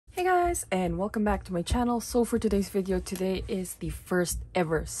guys, and welcome back to my channel. So for today's video, today is the first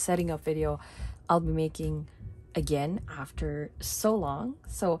ever setting up video I'll be making again after so long.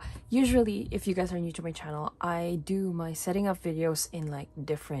 So usually, if you guys are new to my channel, I do my setting up videos in like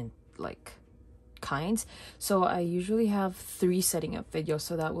different kinds. So I usually have 3 setting up videos.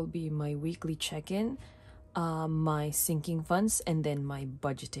 So that will be my weekly check-in, my sinking funds, and then my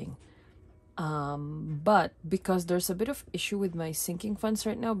budgeting. But because there's a bit of issue with my sinking funds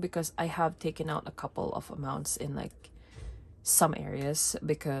right now, because I have taken out a couple of amounts in like some areas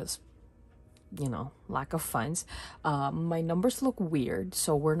because, you know, lack of funds, my numbers look weird.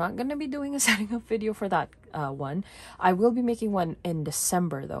 So we're not gonna be doing a setting up video for that one. I will be making one in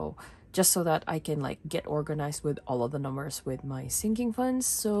December though, just so that I can like get organized with all of the numbers with my sinking funds.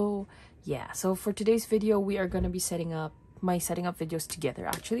 So yeah, so for today's video we are gonna be setting up videos together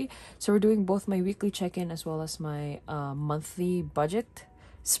actually. So we're doing both my weekly check-in as well as my monthly budget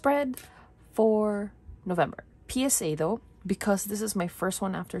spread for November. PSA though, because this is my first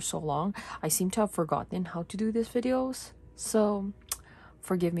one after so long, I seem to have forgotten how to do these videos, so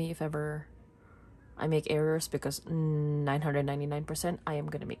forgive me if ever I make errors, because 999% I am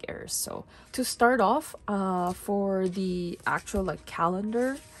gonna make errors. So to start off, for the actual like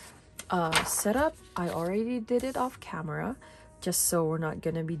calendar setup, I already did it off camera, just so we're not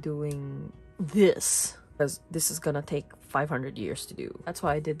gonna be doing this, because this is gonna take 500 years to do. That's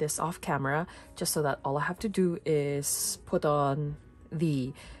why I did this off camera, just so that all I have to do is put on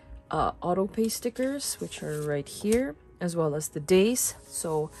the auto pay stickers, which are right here, as well as the days.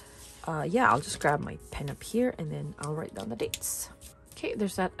 So yeah, I'll just grab my pen up here and then I'll write down the dates. Okay,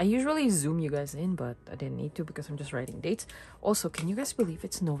 there's that. I usually zoom you guys in, but I didn't need to because I'm just writing dates. Also, can you guys believe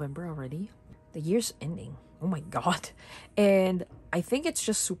it's November already? The year's ending. Oh my god. And I think it's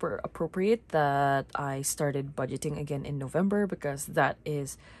just super appropriate that I started budgeting again in November, because that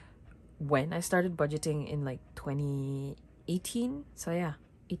is when I started budgeting in like 2018. So yeah,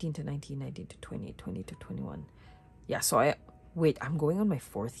 18 to 19, 19 to 20, 20 to 21. Yeah, so I'm going on my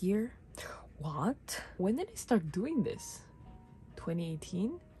 4th year. What? When did I start doing this?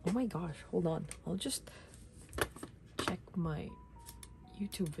 2018? Oh my gosh, hold on, I'll just check my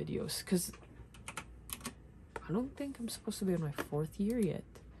YouTube videos, because I don't think I'm supposed to be on my 4th year yet.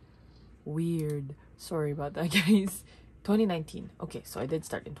 Weird. Sorry about that, guys. 2019. Okay, so I did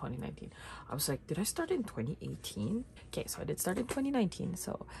start in 2019. I was like, did I start in 2018? Okay, so I did start in 2019.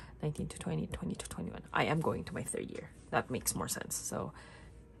 So 19 to 20, 20 to 21. I am going to my 3rd year. That makes more sense. So,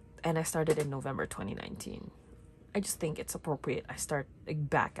 and I started in November 2019. I just think it's appropriate I start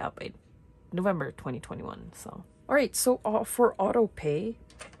back up in November 2021. So all right, so for auto pay,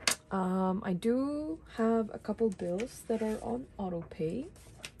 I do have a couple bills that are on auto pay.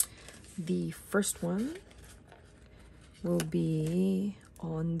 The first one will be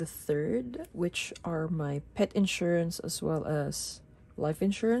on the 3rd, which are my pet insurance as well as life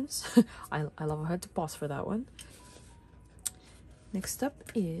insurance. I love how I had to pause for that one. Next up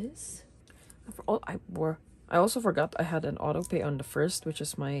is I also forgot I had an auto pay on the 1st, which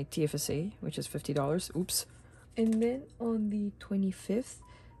is my TFSA, which is $50. Oops. And then on the 25th,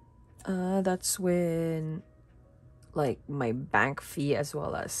 that's when like my bank fee, as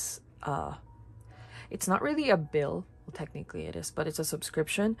well as it's not really a bill, well, technically it is, but it's a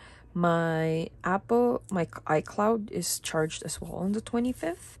subscription. My iCloud is charged as well on the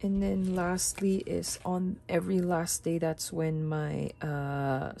 25th. And then lastly is on every last day, that's when my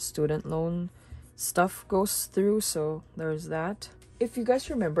student loan stuff goes through. So there's that. If you guys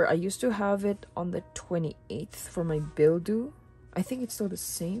remember, I used to have it on the 28th for my bill due. I think it's still the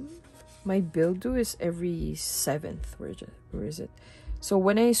same. My bill due is every 7th. Where is it? So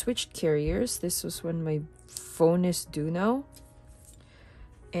when I switched carriers, this was when my phone is due now.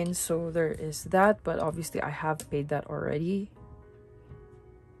 And so there is that, but obviously I have paid that already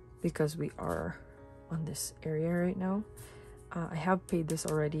because we are on this area right now. I have paid this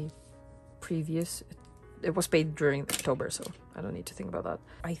already previous. It was paid during October, so I don't need to think about that.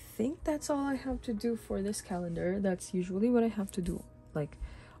 I think that's all I have to do for this calendar. That's usually what I have to do like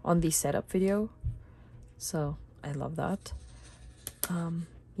on the setup video, so I love that.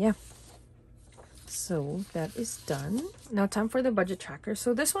 Yeah, so that is done. Now time for the budget tracker.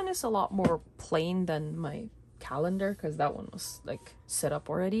 So this one is a lot more plain than my calendar, because that one was like set up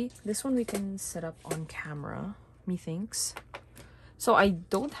already. This one we can set up on camera, methinks. So I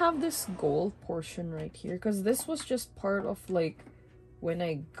don't have this goal portion right here, because this was just part of like when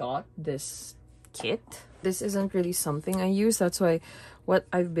I got this kit. This isn't really something I use. That's why what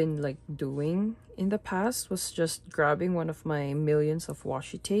I've been like doing in the past was just grabbing one of my millions of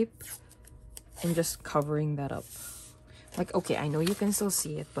washi tape and just covering that up Like, okay, I know you can still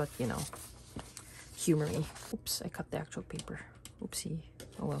see it, but you know, humor me. Oops, I cut the actual paper. Oopsie.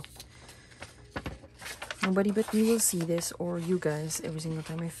 Oh well. Nobody but me will see this, or you guys, every single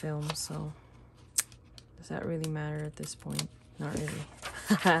time I film, so does that really matter at this point? Not really.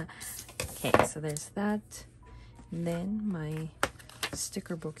 Okay, so there's that. And then my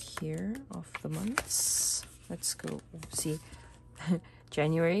sticker book here of the months. Let's go see.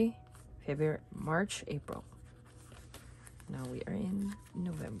 January, February, March, April. Now we are in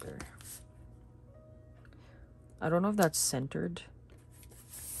November. I don't know if that's centered.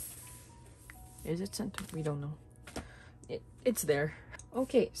 Is it centered? We don't know. It's there.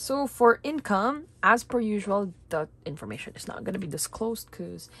 Okay, so for income, as per usual, the information is not gonna be disclosed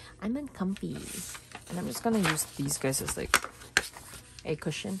because I'm uncomfy. And I'm just gonna use these guys as like a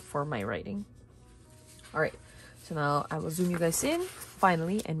cushion for my writing. Alright, so now I will zoom you guys in,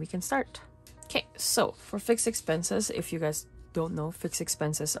 finally, and we can start. Okay, so for fixed expenses, if you guys don't know, fixed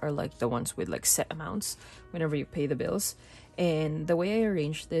expenses are like the ones with like set amounts whenever you pay the bills. And the way I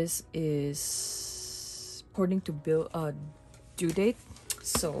arrange this is according to bill due date.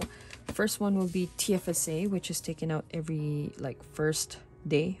 So first one will be TFSA, which is taken out every like first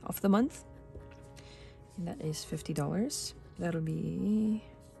day of the month, and that is $50. That'll be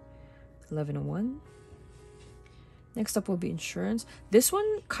 $11.01. Next up will be insurance. This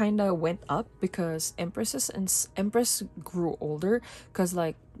one kind of went up because Empress grew older, because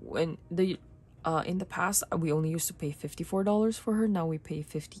like when the in the past we only used to pay $54 for her. Now we pay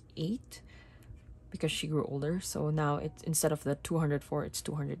 $58 because she grew older. So now it's, instead of the $204, it's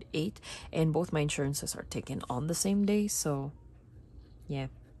 $208, and both my insurances are taken on the same day. So yeah,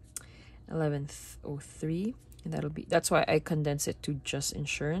 1103, and that's why I condense it to just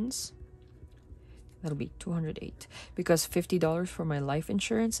insurance. That'll be $208 because $50 for my life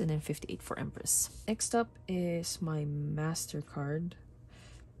insurance and then $58 for Empress. Next up is my MasterCard.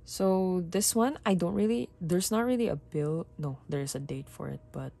 So this one, there's not really a bill. No, there's a date for it,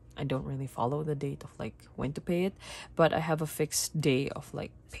 but I don't really follow the date of like when to pay it. But I have a fixed day of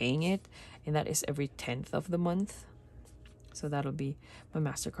like paying it, and that is every 10th of the month. So that'll be my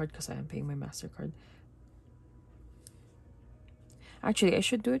MasterCard because I am paying my MasterCard. Actually, I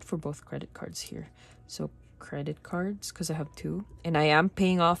should do it for both credit cards here. So credit cards, because I have two. And I am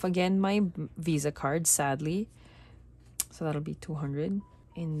paying off again my Visa card, sadly. So that'll be $200.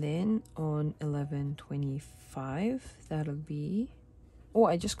 And then on 11/25, that'll be... Oh,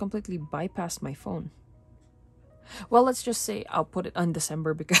 I just completely bypassed my phone. Well, let's just say I'll put it on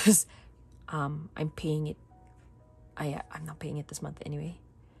December because I'm paying it. I'm not paying it this month anyway.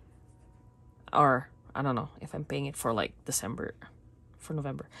 Or, I don't know if I'm paying it for like December... for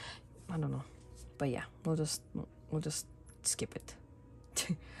November, I don't know, but yeah, we'll just skip it.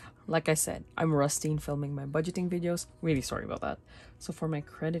 Like I said, I'm rusty in filming my budgeting videos. Really sorry about that. So for my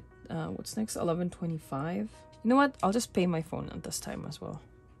credit, what's next? 11/25. You know what? I'll just pay my phone at this time as well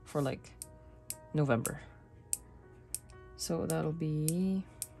for like November. So that'll be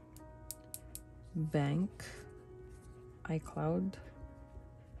bank, iCloud,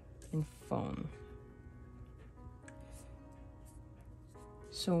 and phone.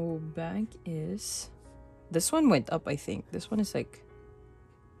 So bank is, this one went up, I think. This one is like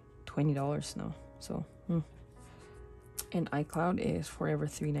 $20 now. So and iCloud is forever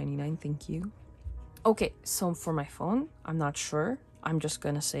 $3.99. Thank you. Okay, so for my phone, I'm not sure. I'm just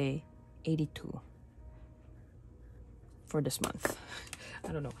gonna say 82 for this month.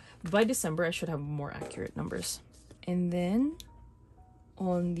 I don't know. By December, I should have more accurate numbers. And then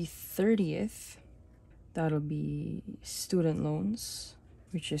on the 30th, that'll be student loans,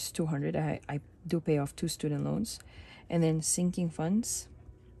 which is $200. I do pay off 2 student loans. And then sinking funds.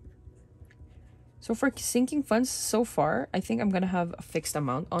 So for sinking funds, so far, I think I'm going to have a fixed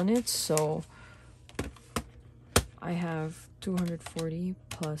amount on it. So I have 240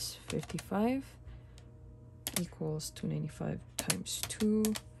 plus 55 equals 295 times 2.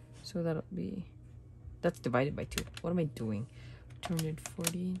 So that'll be, that's divided by 2. What am I doing?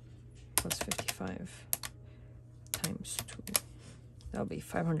 240 plus 55 times 2. That'll be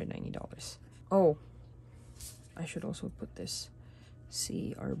 $590. Oh, I should also put this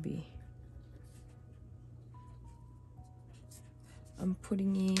CRB. I'm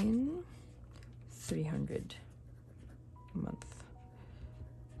putting in $300 a month.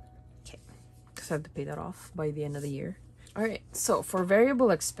 Okay, because I have to pay that off by the end of the year. All right, so for variable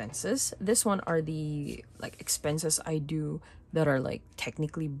expenses, this one are the like expenses I do that are like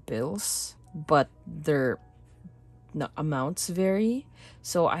technically bills, but their amounts vary.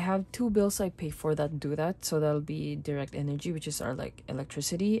 So I have 2 bills I pay for that do that. So that'll be direct energy, which is our like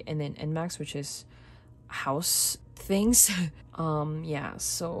electricity, and then NMAX, which is house things. Yeah,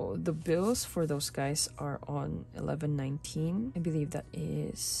 so the bills for those guys are on 11/19. I believe that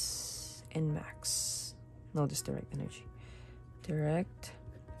is NMAX. No, this direct energy. Direct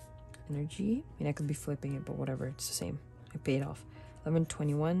energy. I mean, I could be flipping it, but whatever, it's the same. I paid off.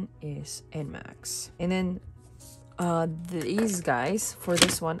 11/21 is NMAX. And then these guys, for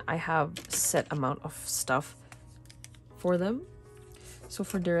this one, I have set amount of stuff for them. So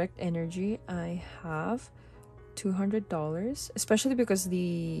for direct energy, I have $200, especially because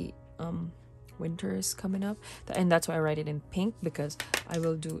the winter is coming up, and that's why I write it in pink, because I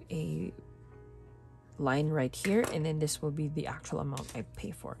will do a line right here, and then this will be the actual amount I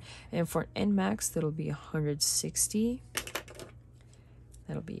pay for. And for NMAX, that'll be 160.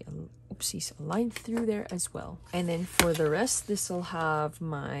 That'll be a line through there as well. And then for the rest, this will have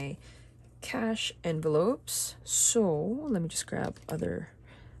my cash envelopes. So let me just grab other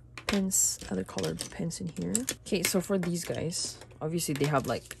pens, other colored pens in here. Okay, so for these guys, obviously they have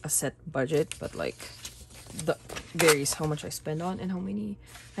like a set budget, but like the varies how much I spend on and how many.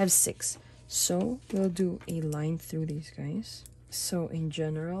 I have 6. So we'll do a line through these guys. So in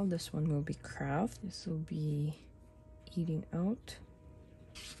general, this one will be craft. This will be eating out,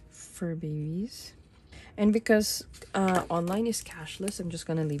 fur babies. And because online is cashless, I'm just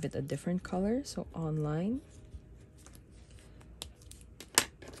gonna leave it a different color. So online.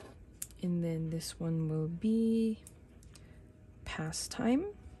 And then this one will be pastime,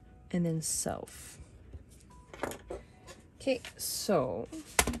 and then self. Okay, so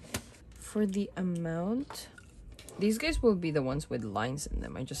for the amount, these guys will be the ones with lines in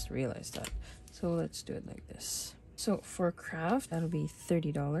them. I just realized that. So let's do it like this. So for craft, that'll be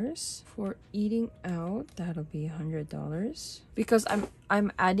 $30. For eating out, that'll be $100. Because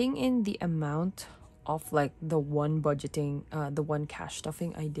I'm adding in the amount of like the one budgeting, the one cash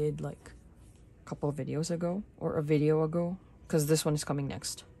stuffing I did like a couple of videos ago, or a video ago, because this one is coming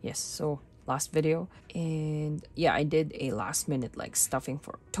next. Yes, so last video. And yeah, I did a last minute like stuffing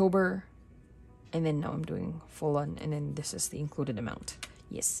for October, and then now I'm doing full on, and then this is the included amount.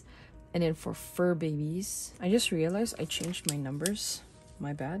 Yes. And then for fur babies, I just realized I changed my numbers,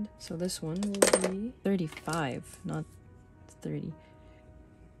 my bad. So this one will be 35, not 30.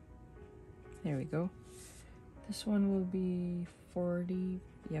 There we go. This one will be 40.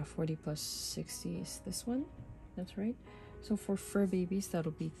 Yeah, 40 plus 60 is this one. That's right. So for fur babies,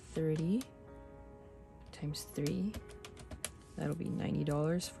 that'll be 30 times 3. That'll be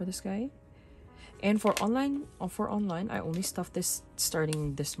 $90 for this guy. And for online, I only stuffed this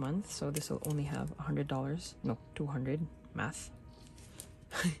starting this month. So this will only have $100. No, 200. Math.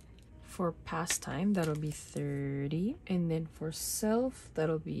 For pastime, that'll be 30. And then for self,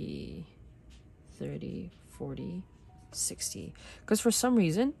 that'll be 30, 40, 60. Because for some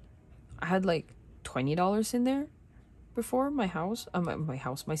reason, I had like $20 in there before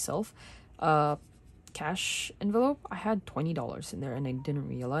myself. Cash envelope, I had $20 in there, and I didn't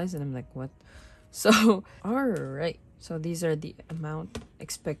realize, and I'm like, what? So all right, so these are the amount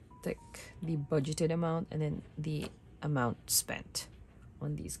expected, the budgeted amount, and then the amount spent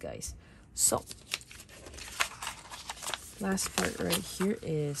on these guys. So last part right here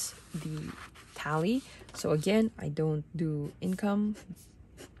is the tally. So again, I don't do income,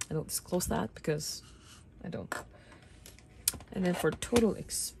 I don't disclose that because I don't. And then for total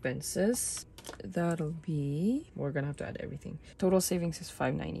expenses, that'll be, we're gonna have to add everything. Total savings is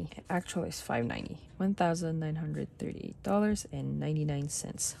 $590. Actual is $590.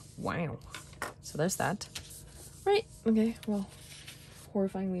 $1,938.99. Wow. So there's that. Right. Okay. Well,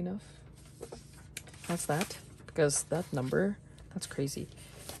 horrifyingly enough, that's that. Because that number, that's crazy.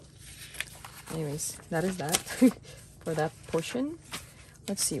 Anyways, that is that for that portion.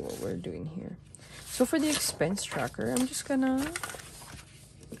 Let's see what we're doing here. So for the expense tracker, I'm just gonna,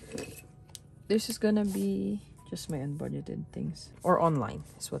 this is gonna be just my unbudgeted things, or online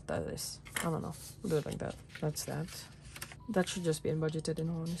is what that is. I don't know, we'll do it like that. That's that. That should just be unbudgeted in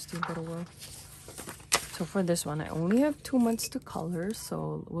all honesty, but oh well. So for this one, I only have 2 months to color,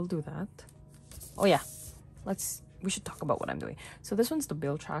 so we'll do that. Oh yeah, we should talk about what I'm doing. So this one's the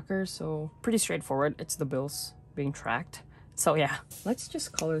bill tracker, so pretty straightforward. It's the bills being tracked. So yeah, let's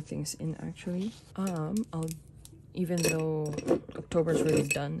just color things in actually. Even though October's really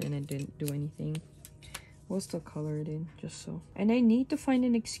done and it didn't do anything, we'll still color it in just so. And I need to find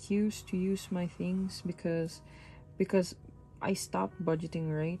an excuse to use my things because I stopped budgeting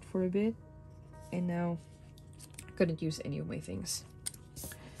right for a bit, and now I couldn't use any of my things.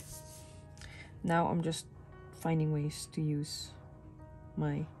 Now I'm just finding ways to use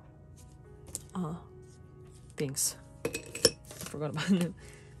my things. I forgot about them.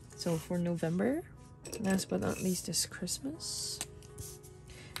 So for November, Last but not least is Christmas.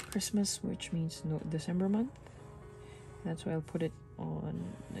 Christmas, which means no December month. That's why I'll put it on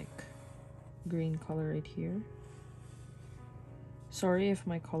like green color right here. Sorry if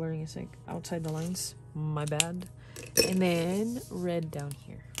my coloring is like outside the lines, my bad. And then red down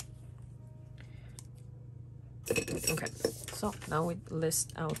here. Okay, so now we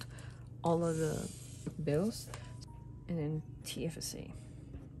list out all of the bills and then TFSA.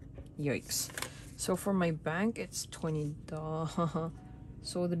 Yikes. So for my bank, it's $20.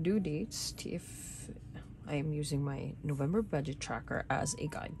 So the due dates, I am using my November budget tracker as a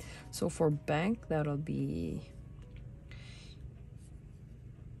guide. So for bank, that'll be,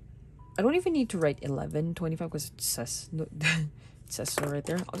 I don't even need to write 11.25 because it says no, it says so right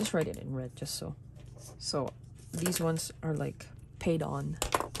there. I'll just write it in red just so. So these ones are like paid on,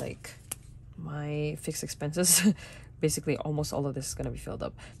 like my fixed expenses. Basically almost all of this is gonna be filled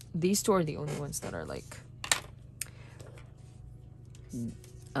up. These two are the only ones that are like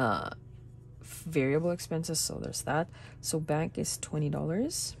variable expenses, so there's that. So bank is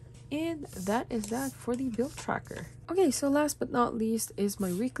 $20, and that is that for the bill tracker. Okay, so last but not least is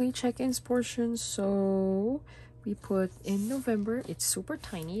my weekly check-ins portion. So we put in November. It's super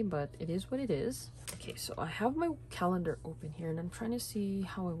tiny, but it is what it is. Okay, so I have my calendar open here and I'm trying to see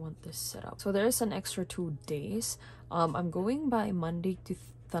how I want this set up. So there's an extra 2 days. I'm going by Monday to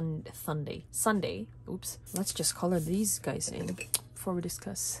Sunday. Oops. Let's just color these guys in before we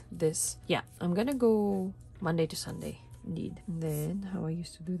discuss this. Yeah, I'm gonna go Monday to Sunday. Indeed. And then how I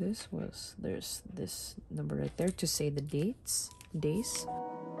used to do this was there's this number right there to say the days.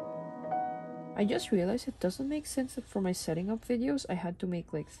 I just realized it doesn't make sense that for my setting up videos I had to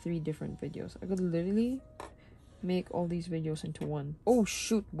make like 3 different videos. I could literally make all these videos into one. Oh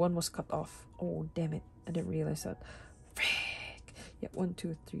shoot, one was cut off. Oh damn it, I didn't realize that. Frick. Yep, 1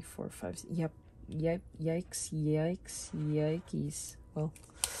 2 3 4 5. Yep, yikes. Well,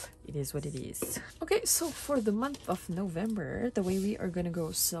 it is what it is. Okay, so for the month of November, the way we are gonna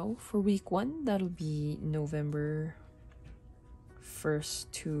go, so for week 1, that'll be November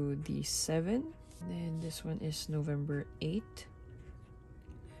 1st to the 7th. Then this one is November 8th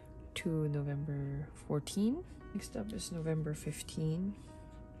to November 14th. Next up is November 15th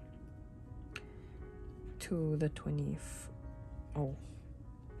to the 20th. Oh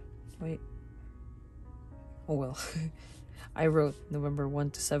wait, oh well. I wrote November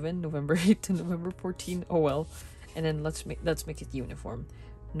 1 to 7, November 8 to November 14. Oh well. And then let's make it uniform.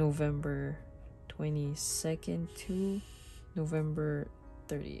 November 22nd to November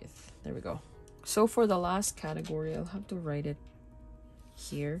 30th. There we go. So for the last category, I'll have to write it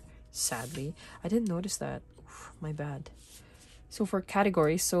here. Sadly, I didn't notice that. Oof, my bad. So for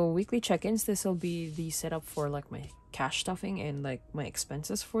categories, so weekly check-ins, this will be the setup for like my cash stuffing and like my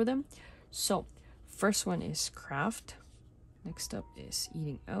expenses for them. So first one is craft. Next up is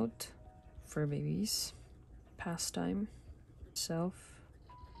eating out, fur babies, pastime, self,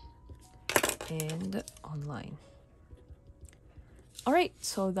 and online. Alright,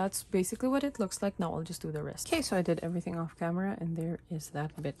 so that's basically what it looks like. Now I'll just do the rest. Okay, so I did everything off camera and there is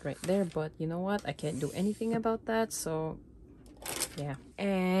that bit right there, but you know what? I can't do anything about that, so yeah.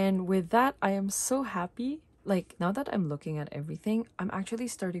 And with that, I am so happy. Like, now that I'm looking at everything, I'm actually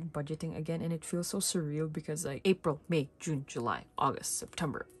starting budgeting again, and it feels so surreal because like April, May, June, July, August,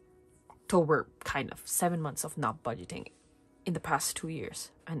 September, October, kind of 7 months of not budgeting in the past 2 years,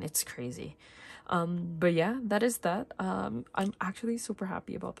 and it's crazy. But yeah, that is that. I'm actually super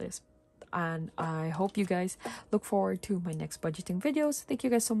happy about this, and I hope you guys look forward to my next budgeting videos. Thank you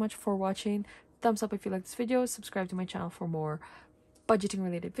guys so much for watching. Thumbs up if you like this video, subscribe to my channel for more budgeting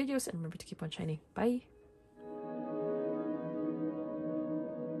related videos, and remember to keep on shining. Bye.